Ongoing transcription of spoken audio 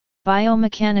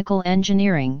Biomechanical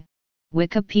engineering,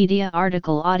 Wikipedia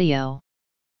article audio.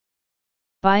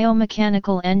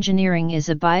 Biomechanical engineering is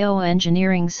a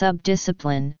bioengineering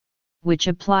subdiscipline, which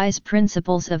applies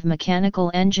principles of mechanical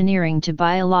engineering to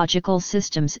biological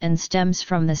systems and stems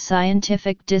from the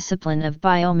scientific discipline of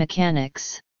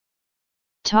biomechanics.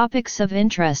 Topics of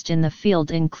interest in the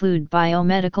field include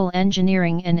biomedical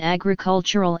engineering and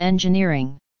agricultural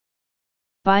engineering.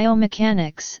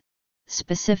 Biomechanics,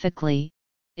 specifically,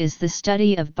 is the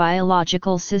study of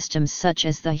biological systems such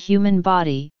as the human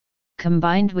body,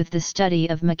 combined with the study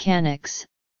of mechanics,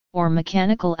 or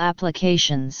mechanical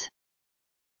applications.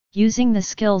 Using the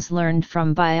skills learned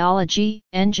from biology,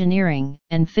 engineering,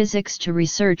 and physics to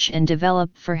research and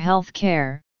develop for health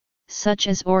care, such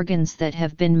as organs that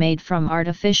have been made from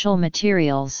artificial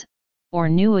materials, or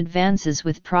new advances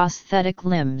with prosthetic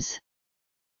limbs.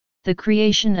 The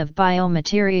creation of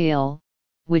biomaterial,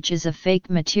 which is a fake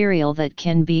material that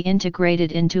can be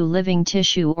integrated into living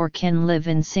tissue or can live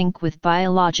in sync with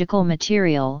biological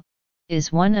material,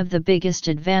 is one of the biggest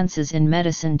advances in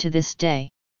medicine to this day.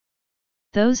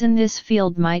 Those in this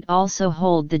field might also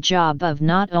hold the job of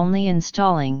not only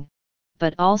installing,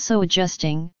 but also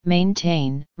adjusting,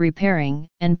 maintain, repairing,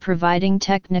 and providing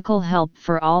technical help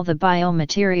for all the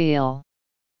biomaterial.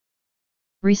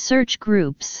 Research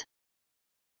groups.